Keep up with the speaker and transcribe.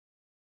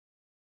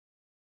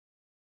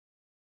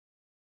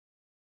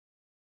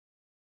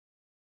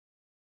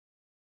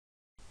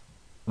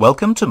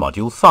Welcome to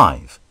Module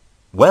 5,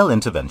 Well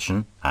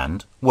Intervention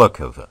and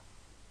Workover.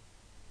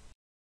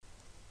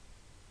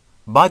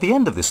 By the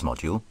end of this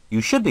module,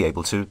 you should be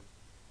able to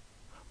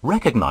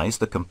recognize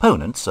the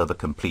components of a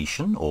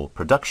completion or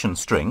production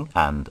string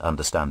and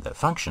understand their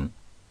function,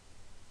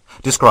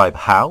 describe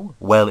how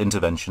well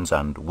interventions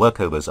and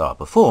workovers are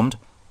performed,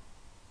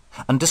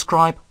 and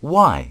describe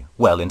why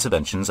well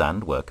interventions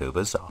and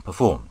workovers are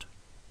performed.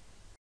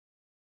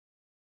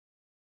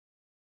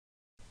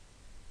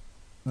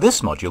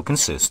 This module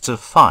consists of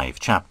 5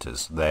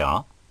 chapters. They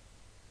are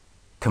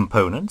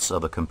components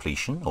of a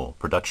completion or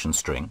production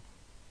string,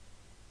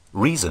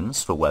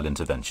 reasons for well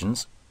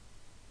interventions,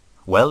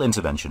 well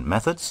intervention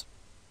methods,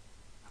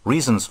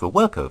 reasons for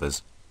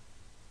workovers,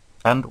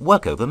 and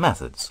workover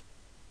methods.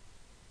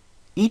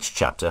 Each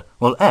chapter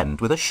will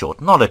end with a short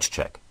knowledge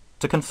check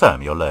to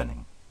confirm your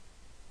learning.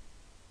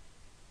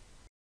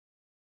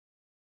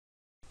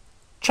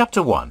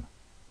 Chapter 1.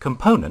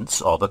 Components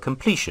of a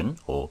completion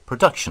or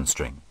production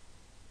string.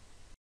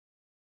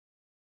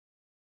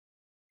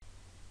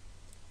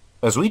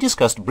 As we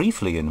discussed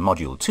briefly in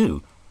Module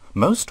 2,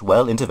 most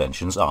well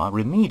interventions are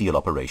remedial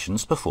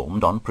operations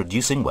performed on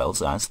producing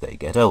wells as they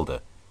get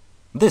older.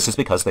 This is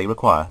because they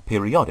require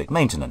periodic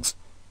maintenance.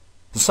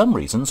 Some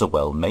reasons a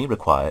well may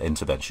require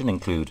intervention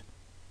include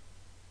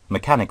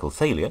mechanical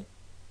failure,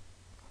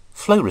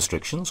 flow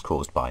restrictions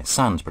caused by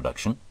sand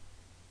production,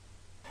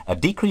 a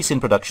decrease in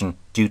production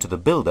due to the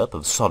buildup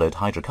of solid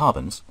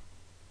hydrocarbons,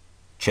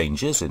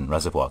 changes in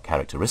reservoir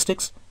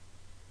characteristics,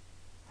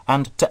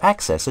 and to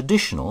access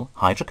additional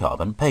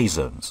hydrocarbon pay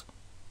zones.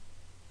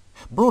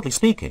 Broadly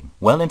speaking,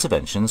 well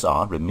interventions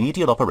are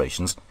remedial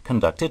operations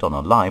conducted on a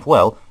live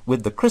well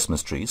with the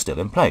Christmas tree still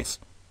in place.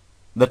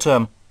 The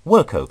term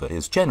workover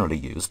is generally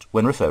used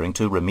when referring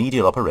to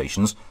remedial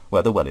operations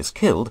where the well is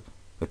killed,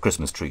 the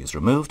Christmas tree is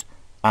removed,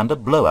 and a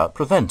blowout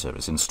preventer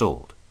is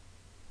installed.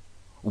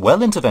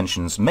 Well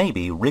interventions may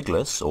be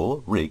rigless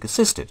or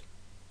rig-assisted.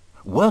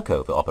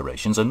 Workover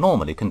operations are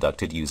normally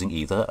conducted using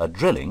either a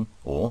drilling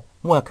or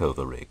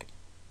workover rig.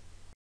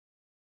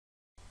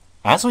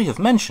 As we have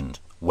mentioned,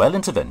 well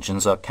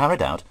interventions are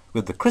carried out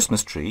with the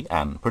Christmas tree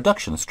and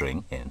production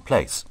string in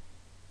place.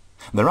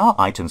 There are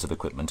items of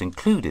equipment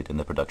included in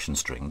the production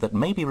string that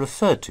may be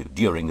referred to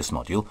during this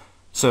module,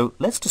 so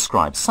let's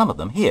describe some of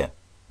them here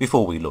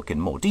before we look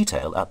in more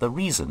detail at the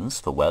reasons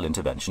for well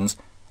interventions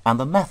and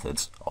the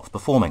methods of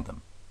performing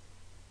them.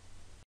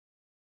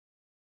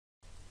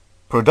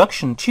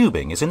 Production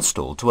tubing is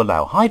installed to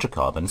allow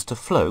hydrocarbons to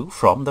flow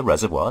from the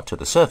reservoir to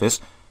the surface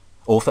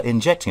or for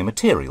injecting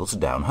materials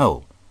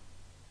downhole.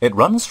 It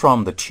runs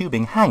from the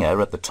tubing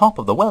hanger at the top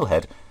of the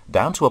wellhead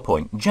down to a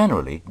point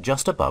generally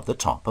just above the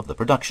top of the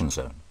production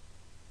zone.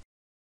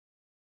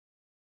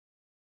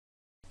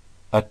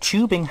 A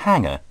tubing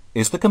hanger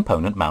is the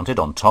component mounted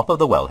on top of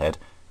the wellhead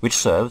which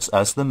serves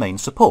as the main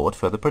support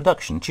for the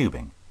production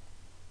tubing.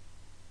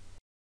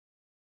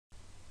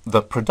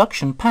 The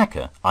production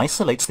packer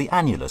isolates the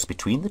annulus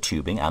between the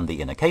tubing and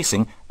the inner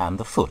casing and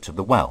the foot of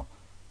the well.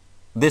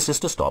 This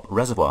is to stop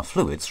reservoir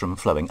fluids from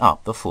flowing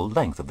up the full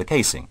length of the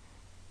casing.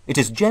 It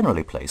is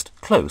generally placed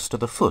close to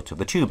the foot of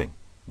the tubing,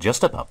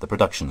 just above the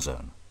production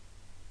zone.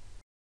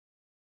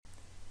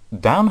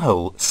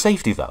 Downhole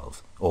safety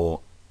valve,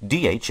 or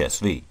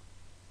DHSV.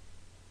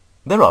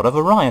 There are a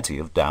variety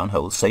of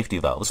downhole safety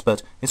valves,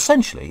 but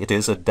essentially it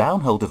is a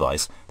downhole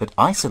device that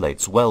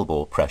isolates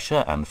wellbore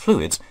pressure and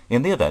fluids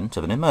in the event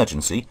of an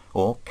emergency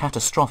or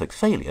catastrophic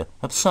failure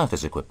of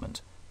surface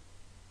equipment.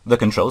 The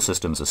control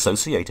systems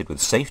associated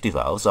with safety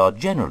valves are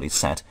generally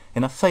set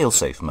in a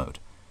fail-safe mode,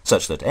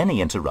 such that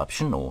any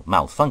interruption or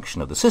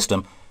malfunction of the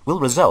system will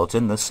result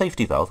in the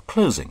safety valve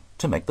closing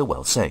to make the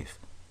well safe.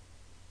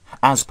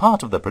 As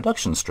part of the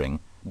production string,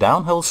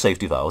 downhole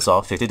safety valves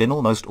are fitted in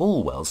almost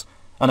all wells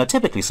and are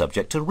typically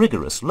subject to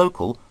rigorous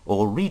local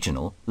or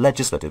regional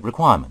legislative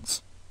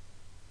requirements.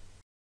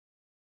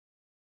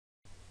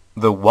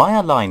 The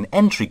wireline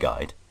entry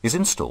guide is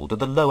installed at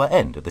the lower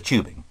end of the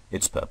tubing.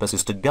 Its purpose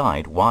is to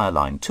guide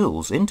wireline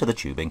tools into the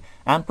tubing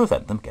and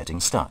prevent them getting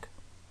stuck.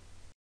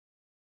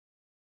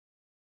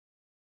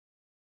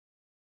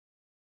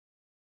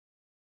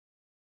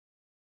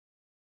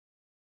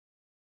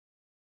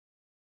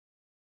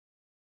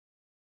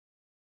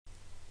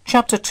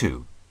 Chapter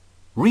 2.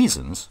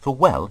 Reasons for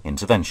well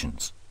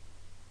interventions.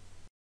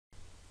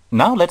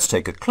 Now let's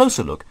take a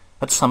closer look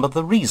at some of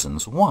the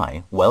reasons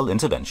why well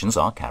interventions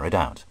are carried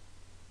out.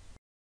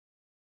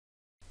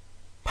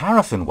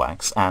 Paraffin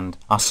wax and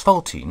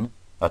asphaltene,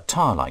 a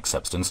tar-like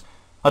substance,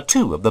 are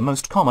two of the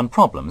most common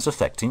problems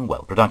affecting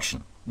well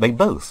production. They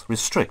both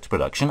restrict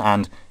production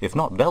and, if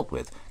not dealt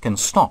with, can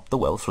stop the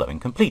well flowing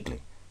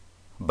completely.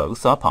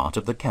 Both are part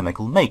of the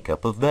chemical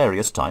makeup of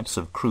various types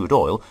of crude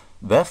oil,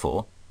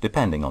 therefore,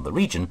 depending on the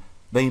region,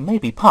 they may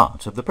be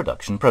part of the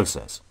production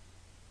process.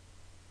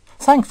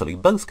 Thankfully,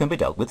 both can be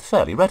dealt with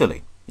fairly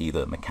readily,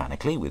 either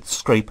mechanically with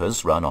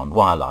scrapers run on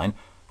wireline,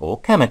 or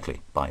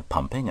chemically by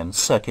pumping and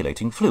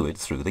circulating fluid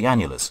through the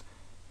annulus.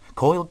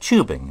 Coiled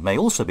tubing may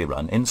also be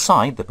run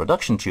inside the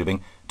production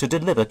tubing to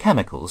deliver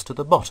chemicals to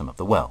the bottom of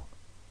the well.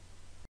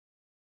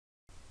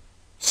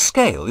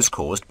 Scale is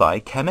caused by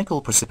chemical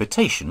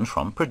precipitation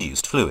from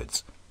produced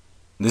fluids.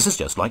 This is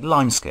just like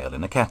limescale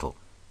in a kettle.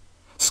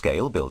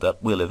 Scale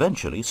buildup will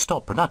eventually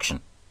stop production,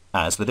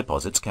 as the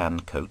deposits can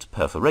coat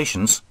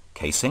perforations,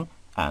 casing,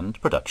 and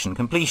production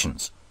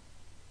completions.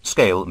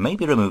 Scale may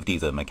be removed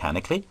either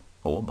mechanically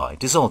or by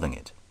dissolving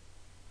it.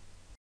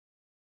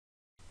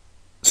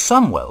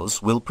 Some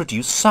wells will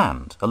produce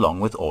sand along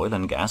with oil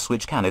and gas,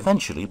 which can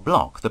eventually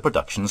block the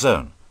production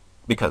zone.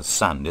 Because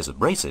sand is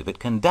abrasive, it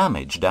can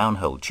damage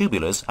downhole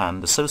tubulars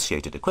and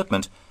associated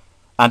equipment,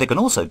 and it can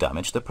also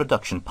damage the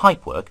production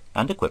pipework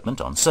and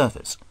equipment on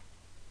surface.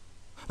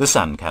 The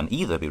sand can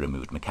either be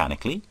removed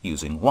mechanically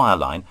using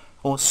wireline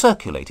or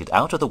circulated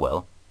out of the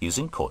well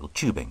using coiled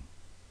tubing.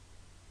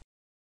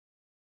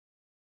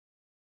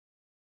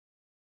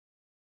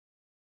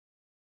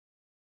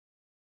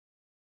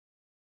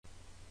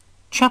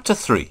 Chapter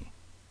 3.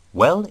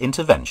 Well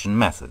Intervention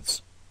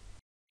Methods.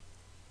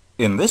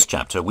 In this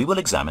chapter we will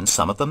examine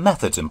some of the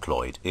methods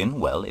employed in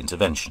well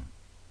intervention.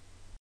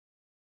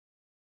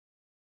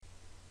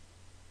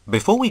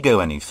 Before we go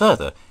any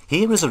further,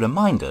 here is a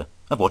reminder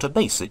of what a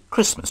basic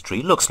Christmas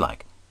tree looks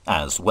like,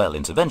 as well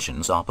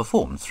interventions are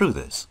performed through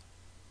this.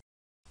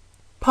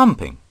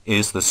 Pumping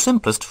is the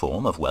simplest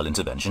form of well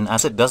intervention,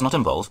 as it does not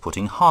involve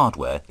putting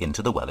hardware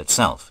into the well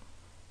itself.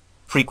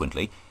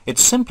 Frequently, it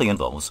simply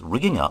involves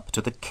rigging up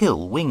to the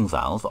kill wing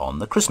valve on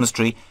the Christmas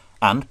tree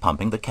and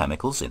pumping the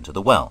chemicals into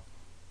the well.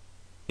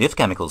 If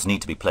chemicals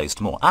need to be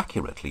placed more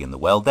accurately in the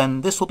well,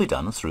 then this will be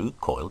done through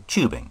coiled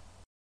tubing.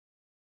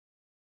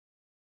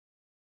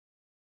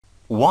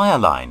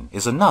 Wireline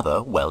is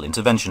another well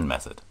intervention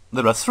method.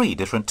 There are 3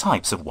 different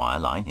types of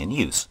wireline in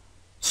use: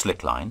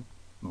 slickline,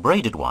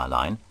 braided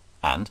wireline,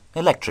 and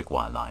electric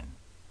wireline.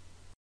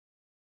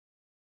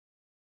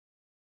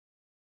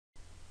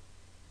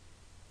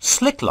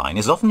 Slickline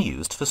is often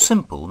used for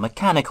simple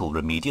mechanical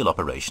remedial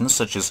operations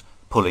such as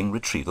pulling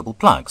retrievable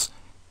plugs.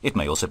 It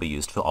may also be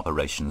used for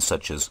operations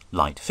such as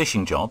light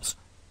fishing jobs,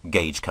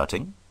 gauge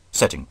cutting,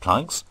 setting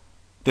plugs,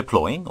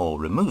 deploying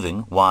or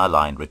removing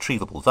wireline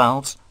retrievable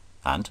valves,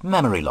 and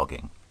memory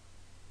logging.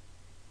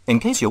 In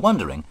case you're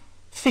wondering,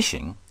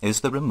 fishing is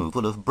the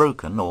removal of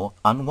broken or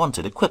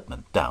unwanted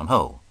equipment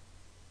downhole.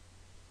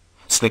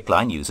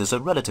 Slickline uses a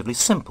relatively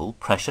simple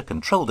pressure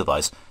control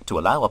device to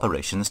allow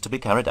operations to be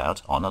carried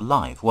out on a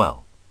live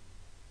well.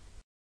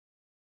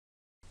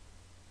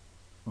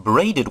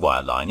 Braided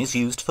wireline is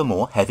used for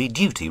more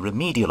heavy-duty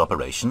remedial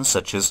operations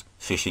such as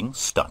fishing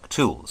stuck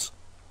tools.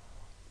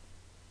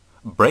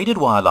 Braided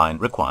wireline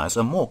requires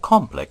a more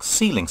complex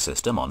sealing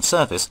system on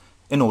surface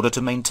in order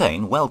to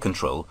maintain well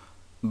control,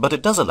 but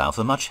it does allow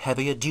for much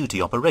heavier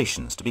duty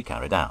operations to be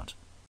carried out.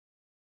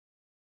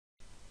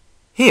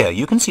 Here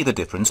you can see the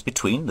difference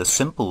between the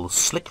simple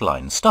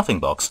slickline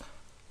stuffing box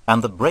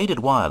and the braided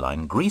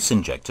wireline grease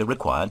injector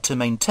required to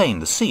maintain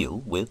the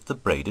seal with the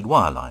braided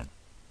wireline.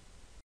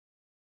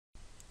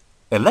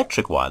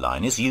 Electric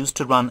wireline is used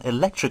to run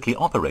electrically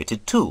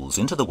operated tools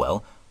into the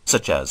well,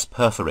 such as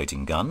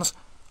perforating guns,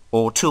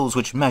 or tools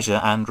which measure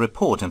and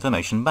report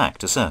information back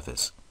to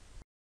surface.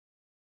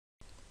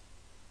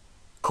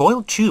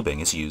 Coiled tubing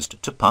is used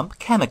to pump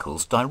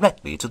chemicals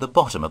directly to the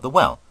bottom of the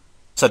well,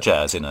 such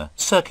as in a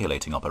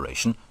circulating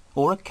operation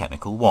or a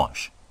chemical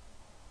wash.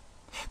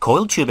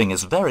 Coiled tubing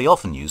is very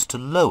often used to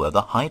lower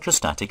the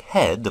hydrostatic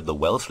head of the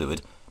well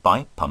fluid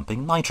by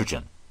pumping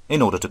nitrogen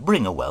in order to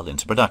bring a well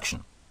into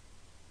production.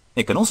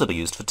 It can also be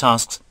used for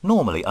tasks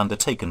normally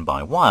undertaken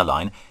by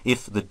wireline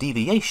if the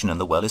deviation in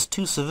the well is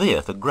too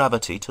severe for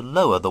gravity to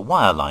lower the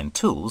wireline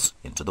tools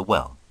into the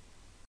well.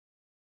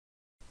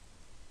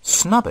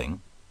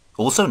 Snubbing,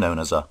 also known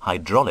as a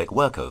hydraulic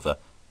workover,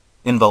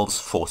 involves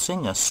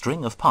forcing a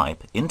string of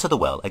pipe into the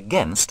well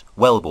against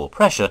wellbore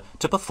pressure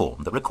to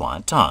perform the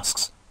required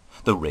tasks.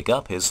 The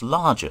rig-up is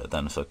larger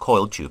than for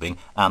coiled tubing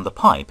and the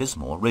pipe is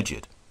more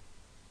rigid.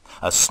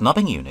 A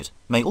snubbing unit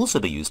may also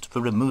be used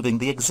for removing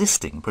the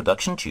existing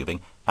production tubing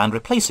and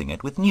replacing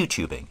it with new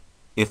tubing,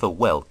 if a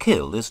well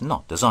kill is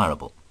not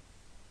desirable.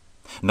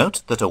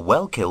 Note that a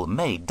well kill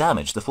may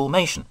damage the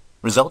formation,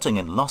 resulting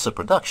in loss of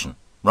production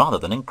rather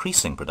than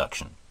increasing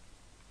production.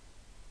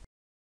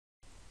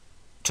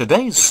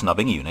 Today's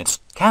snubbing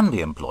units can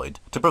be employed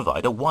to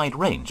provide a wide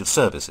range of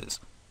services.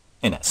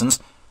 In essence,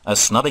 a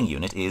snubbing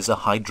unit is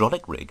a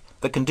hydraulic rig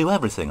that can do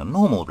everything a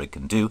normal rig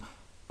can do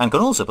and can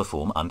also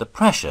perform under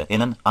pressure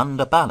in an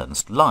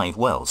underbalanced live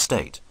well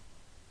state.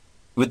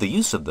 With the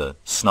use of the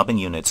snubbing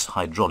unit's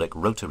hydraulic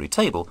rotary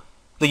table,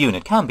 the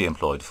unit can be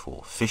employed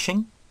for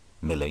fishing,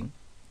 milling,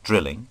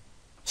 drilling,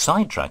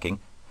 sidetracking,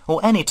 or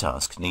any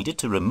task needed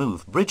to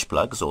remove bridge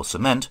plugs or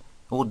cement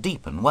or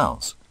deepen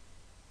wells.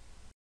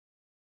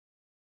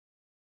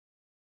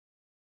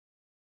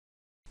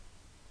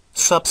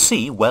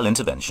 Subsea well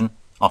intervention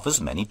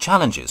offers many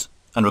challenges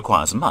and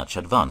requires much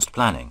advanced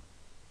planning.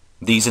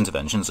 These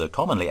interventions are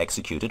commonly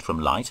executed from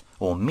light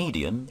or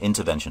medium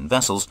intervention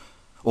vessels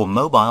or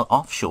mobile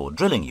offshore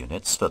drilling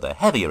units for the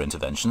heavier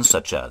interventions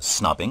such as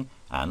snubbing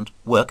and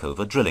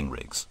workover drilling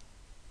rigs.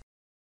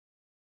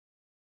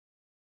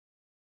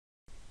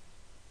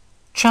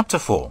 Chapter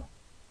 4.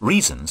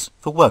 Reasons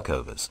for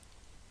workovers.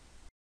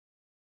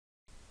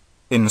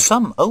 In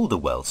some older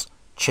wells,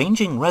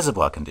 changing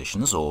reservoir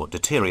conditions or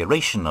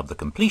deterioration of the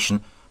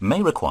completion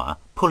may require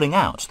pulling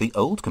out the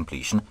old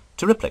completion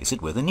to replace it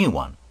with a new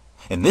one.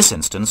 In this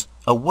instance,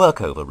 a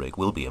workover rig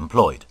will be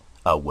employed.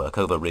 A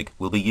workover rig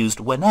will be used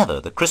whenever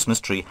the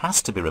Christmas tree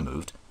has to be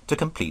removed to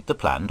complete the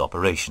planned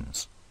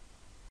operations.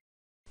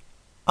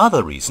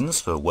 Other reasons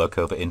for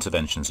workover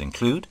interventions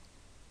include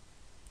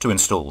to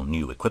install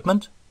new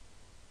equipment,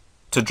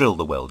 to drill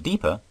the well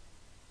deeper,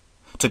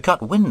 to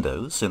cut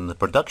windows in the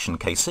production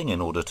casing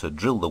in order to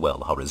drill the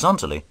well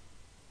horizontally,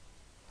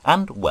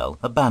 and well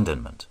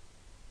abandonment.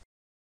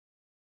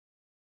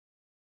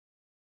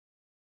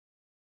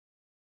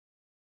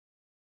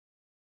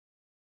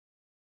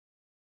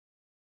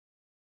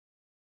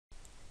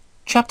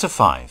 Chapter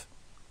 5.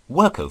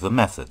 Workover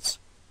Methods.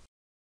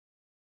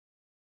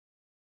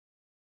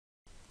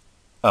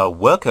 A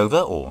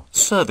workover or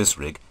service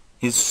rig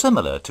is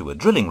similar to a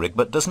drilling rig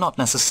but does not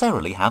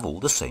necessarily have all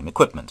the same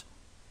equipment.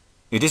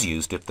 It is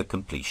used if the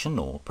completion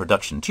or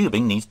production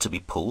tubing needs to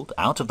be pulled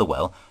out of the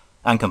well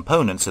and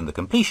components in the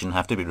completion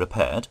have to be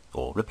repaired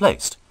or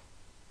replaced.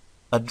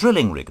 A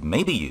drilling rig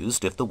may be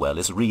used if the well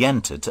is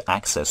re-entered to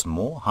access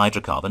more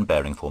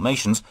hydrocarbon-bearing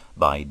formations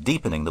by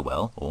deepening the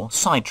well or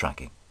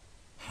sidetracking.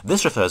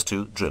 This refers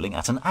to drilling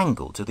at an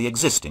angle to the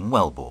existing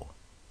well bore.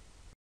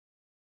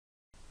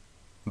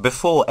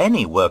 Before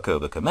any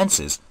workover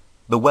commences,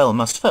 the well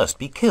must first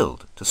be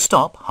killed to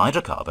stop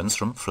hydrocarbons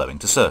from flowing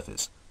to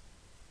surface.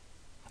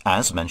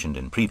 As mentioned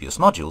in previous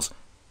modules,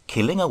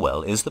 killing a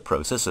well is the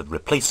process of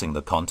replacing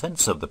the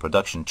contents of the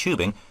production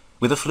tubing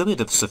with a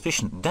fluid of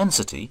sufficient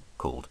density,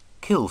 called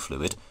kill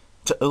fluid,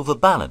 to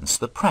overbalance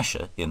the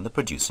pressure in the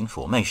producing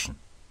formation.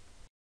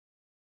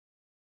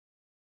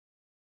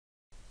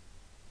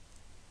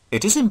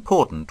 It is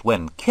important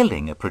when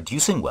killing a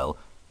producing well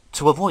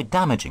to avoid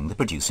damaging the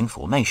producing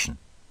formation.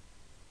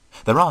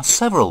 There are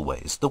several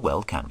ways the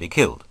well can be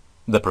killed.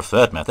 The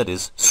preferred method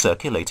is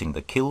circulating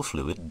the kill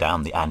fluid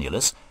down the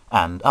annulus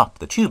and up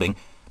the tubing,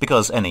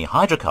 because any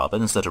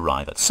hydrocarbons that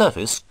arrive at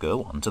surface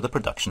go on to the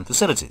production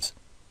facilities.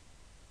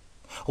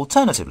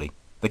 Alternatively,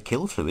 the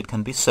kill fluid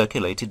can be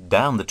circulated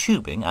down the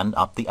tubing and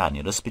up the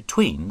annulus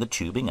between the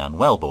tubing and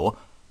wellbore,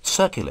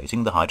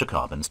 circulating the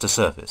hydrocarbons to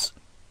surface.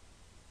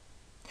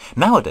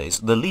 Nowadays,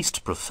 the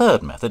least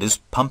preferred method is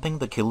pumping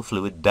the kill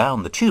fluid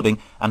down the tubing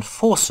and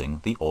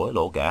forcing the oil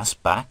or gas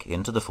back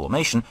into the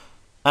formation,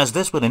 as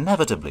this will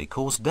inevitably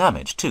cause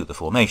damage to the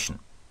formation.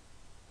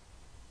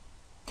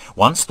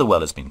 Once the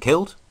well has been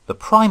killed, the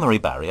primary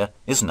barrier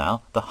is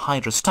now the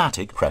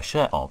hydrostatic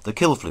pressure of the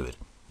kill fluid.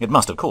 It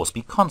must, of course,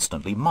 be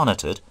constantly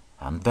monitored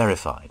and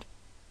verified.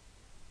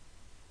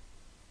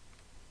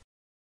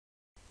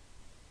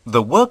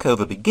 The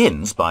workover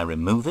begins by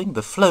removing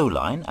the flow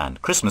line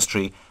and Christmas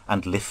tree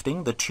and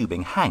lifting the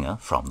tubing hanger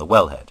from the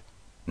wellhead.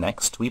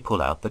 Next, we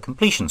pull out the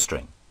completion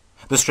string.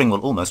 The string will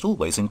almost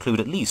always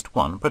include at least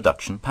one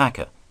production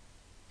packer.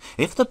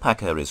 If the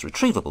packer is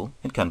retrievable,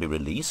 it can be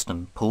released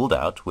and pulled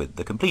out with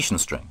the completion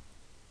string.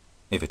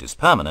 If it is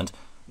permanent,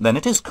 then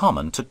it is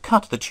common to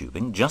cut the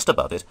tubing just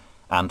above it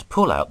and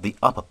pull out the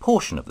upper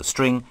portion of the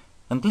string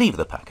and leave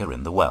the packer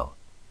in the well.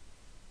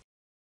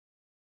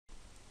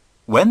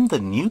 When the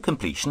new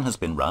completion has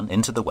been run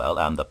into the well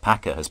and the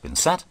packer has been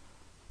set,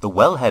 the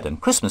wellhead and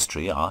Christmas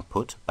tree are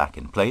put back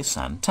in place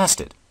and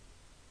tested.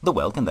 The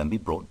well can then be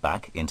brought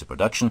back into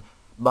production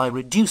by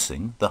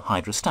reducing the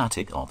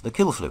hydrostatic of the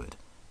kill fluid.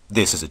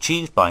 This is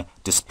achieved by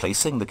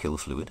displacing the kill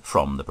fluid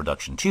from the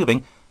production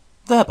tubing,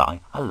 thereby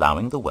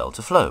allowing the well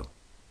to flow.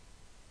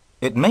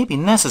 It may be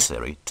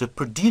necessary to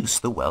produce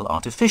the well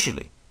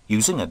artificially,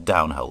 using a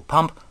downhole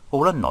pump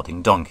or a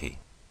nodding donkey.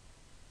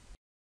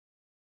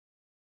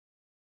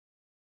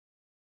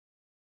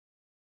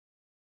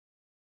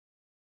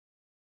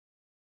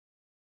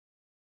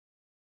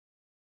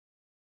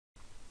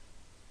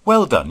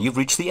 Well done, you've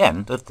reached the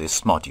end of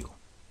this module.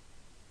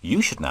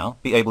 You should now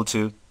be able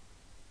to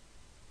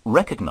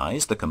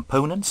recognize the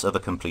components of a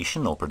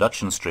completion or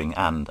production string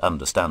and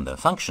understand their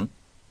function,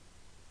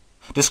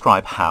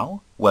 describe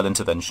how well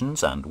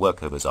interventions and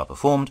workovers are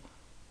performed,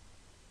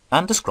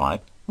 and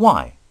describe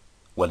why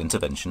well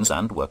interventions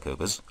and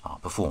workovers are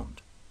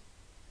performed.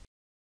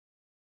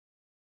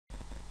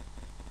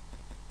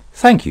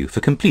 Thank you for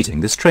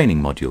completing this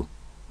training module.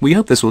 We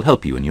hope this will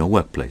help you in your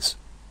workplace.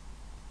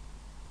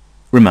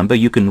 Remember,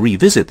 you can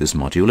revisit this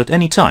module at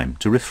any time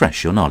to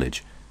refresh your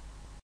knowledge.